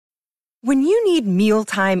When you need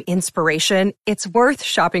mealtime inspiration, it's worth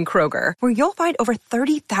shopping Kroger, where you'll find over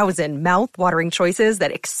 30,000 mouth-watering choices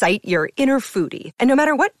that excite your inner foodie. And no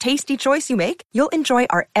matter what tasty choice you make, you'll enjoy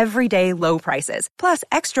our everyday low prices, plus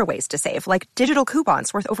extra ways to save, like digital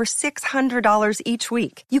coupons worth over $600 each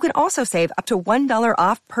week. You can also save up to $1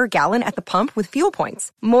 off per gallon at the pump with fuel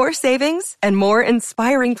points. More savings and more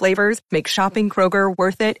inspiring flavors make shopping Kroger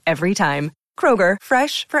worth it every time. Kroger,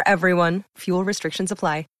 fresh for everyone. Fuel restrictions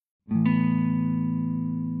apply.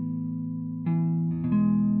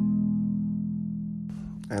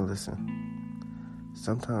 Hey, listen,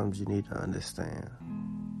 sometimes you need to understand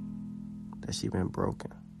that she been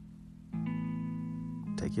broken.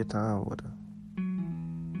 Take your time with her.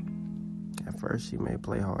 At first, she may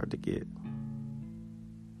play hard to get,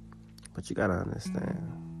 but you gotta understand,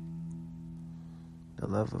 the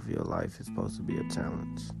love of your life is supposed to be a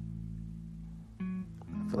challenge.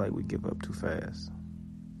 I feel like we give up too fast.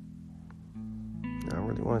 And I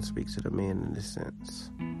really want to speak to the men in this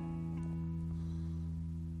sense.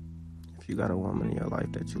 If you got a woman in your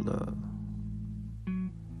life that you love,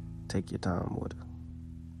 take your time with her.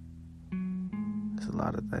 There's a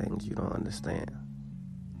lot of things you don't understand.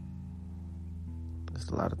 There's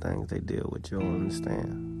a lot of things they deal with you don't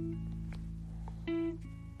understand.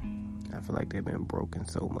 I feel like they've been broken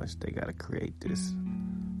so much they gotta create this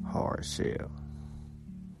hard shell.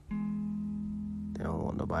 They don't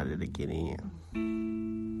want nobody to get in.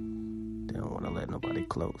 They don't want to let nobody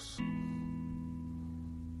close.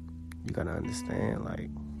 You gotta understand, like,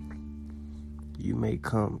 you may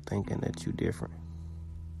come thinking that you different,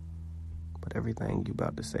 but everything you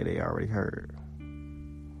about to say they already heard.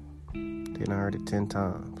 They done heard it 10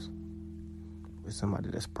 times with somebody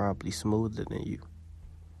that's probably smoother than you,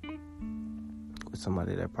 with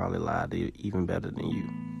somebody that probably lied to you even better than you,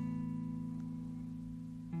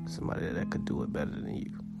 somebody that could do it better than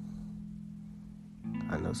you.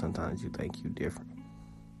 I know sometimes you think you different.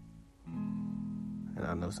 And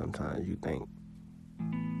I know sometimes you think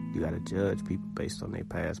you gotta judge people based on their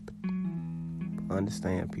past, but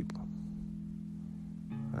understand people.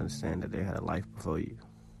 Understand that they had a life before you.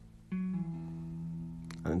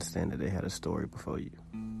 Understand that they had a story before you.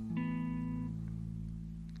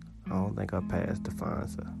 I don't think our past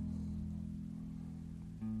defines her.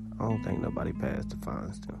 I don't think nobody past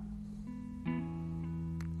defines them.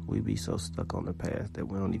 We be so stuck on the past that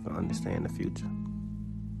we don't even understand the future.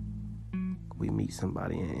 We meet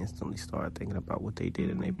somebody and instantly start thinking about what they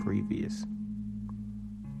did in their previous.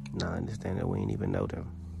 Not understanding that we ain't even know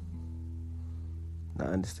them. Not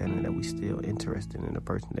understanding that we still interested in the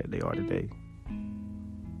person that they are today.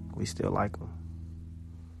 We still like them.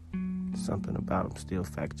 Something about them still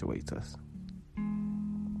factuates us.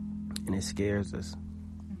 And it scares us.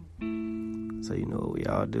 So you know what we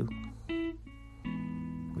all do?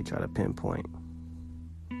 We try to pinpoint.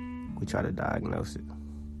 We try to diagnose it.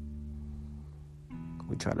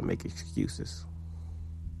 We try to make excuses.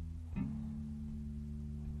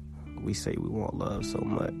 We say we want love so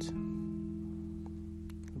much,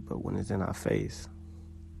 but when it's in our face,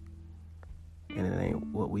 and it ain't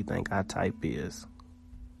what we think our type is,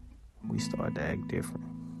 we start to act different.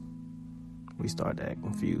 We start to act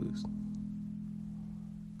confused.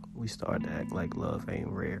 We start to act like love ain't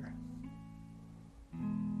rare.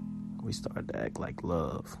 We start to act like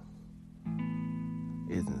love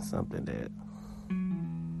isn't something that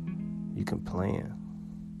you can plan.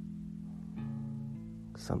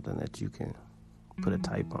 Something that you can put a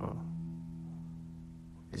type on.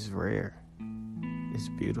 It's rare. It's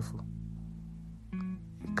beautiful.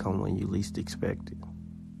 It come when you least expect it.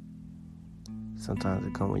 Sometimes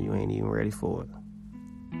it come when you ain't even ready for it.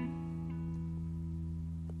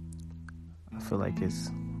 I feel like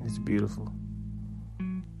it's beautiful,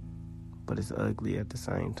 but it's ugly at the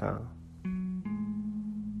same time.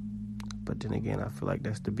 But then again, I feel like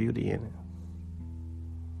that's the beauty in it.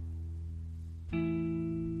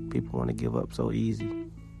 People want to give up so easy.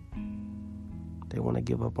 They want to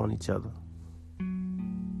give up on each other.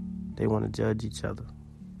 They want to judge each other.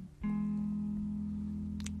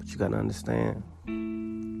 But you gotta understand,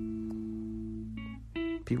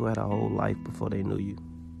 people had a whole life before they knew you.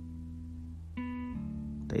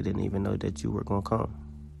 They didn't even know that you were gonna come.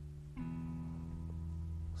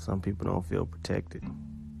 Some people don't feel protected.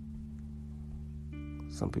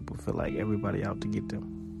 Some people feel like everybody out to get them.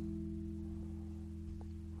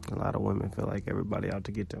 A lot of women feel like everybody out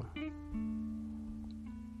to get them.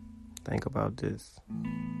 Think about this.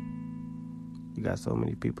 You got so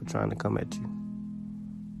many people trying to come at you,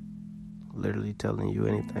 literally telling you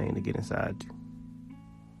anything to get inside you.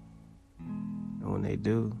 And when they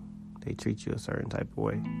do, they treat you a certain type of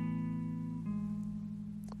way.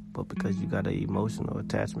 But because you got an emotional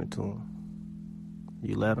attachment to them,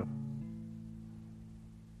 you let them.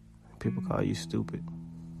 People call you stupid,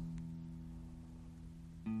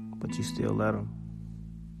 but you still let them.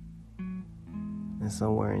 And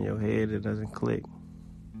somewhere in your head it doesn't click.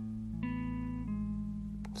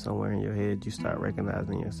 Somewhere in your head you start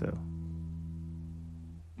recognizing yourself.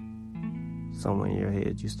 Somewhere in your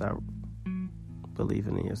head you start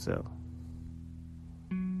believing in yourself.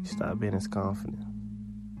 You start being as confident.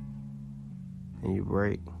 And you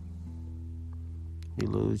break. You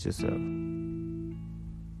lose yourself.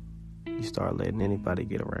 You start letting anybody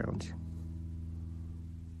get around you.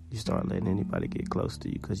 You start letting anybody get close to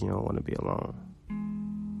you because you don't want to be alone.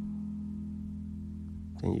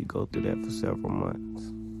 Then you go through that for several months.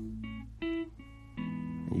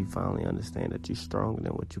 And you finally understand that you're stronger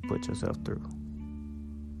than what you put yourself through.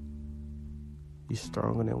 You're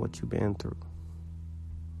stronger than what you've been through.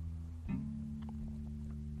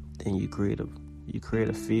 Then you create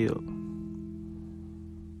a field.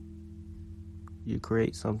 You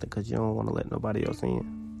create something because you don't want to let nobody else in.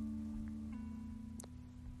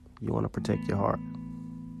 You want to protect your heart.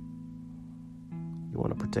 You want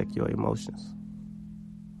to protect your emotions.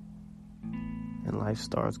 And life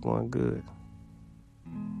starts going good.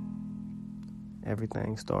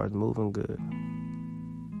 Everything starts moving good.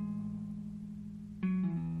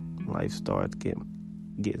 Life starts getting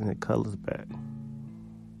the colors back.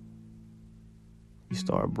 You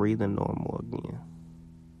start breathing normal again.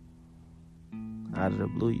 Out of the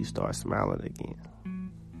blue, you start smiling again.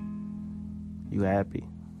 You happy.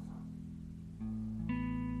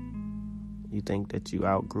 You think that you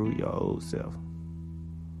outgrew your old self.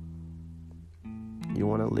 You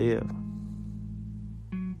want to live.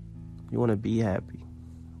 You want to be happy.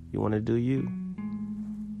 You want to do you.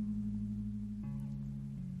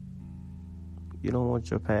 You don't want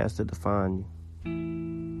your past to define you.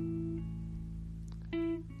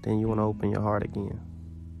 Then you want to open your heart again.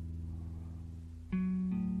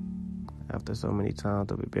 After so many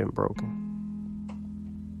times of it being broken.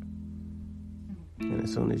 And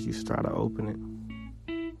as soon as you try to open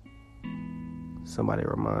it, somebody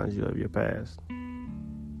reminds you of your past.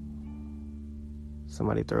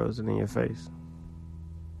 Somebody throws it in your face.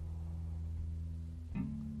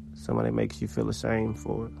 Somebody makes you feel ashamed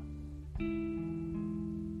for it.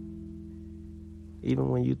 Even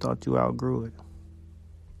when you thought you outgrew it.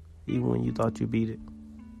 Even when you thought you beat it.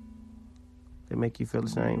 They make you feel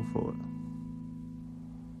ashamed for it.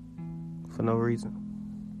 For no reason.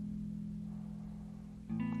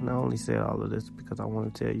 And I only said all of this because I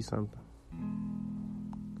want to tell you something.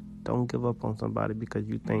 Don't give up on somebody because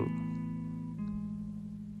you think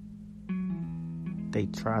they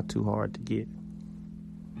try too hard to get.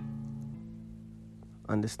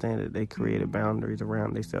 Understand that they created boundaries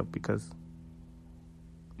around themselves because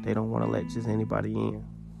they don't want to let just anybody in.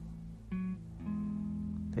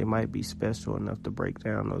 They might be special enough to break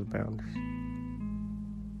down those boundaries.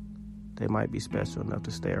 They might be special enough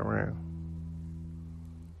to stay around.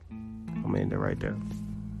 I'm gonna end it right there.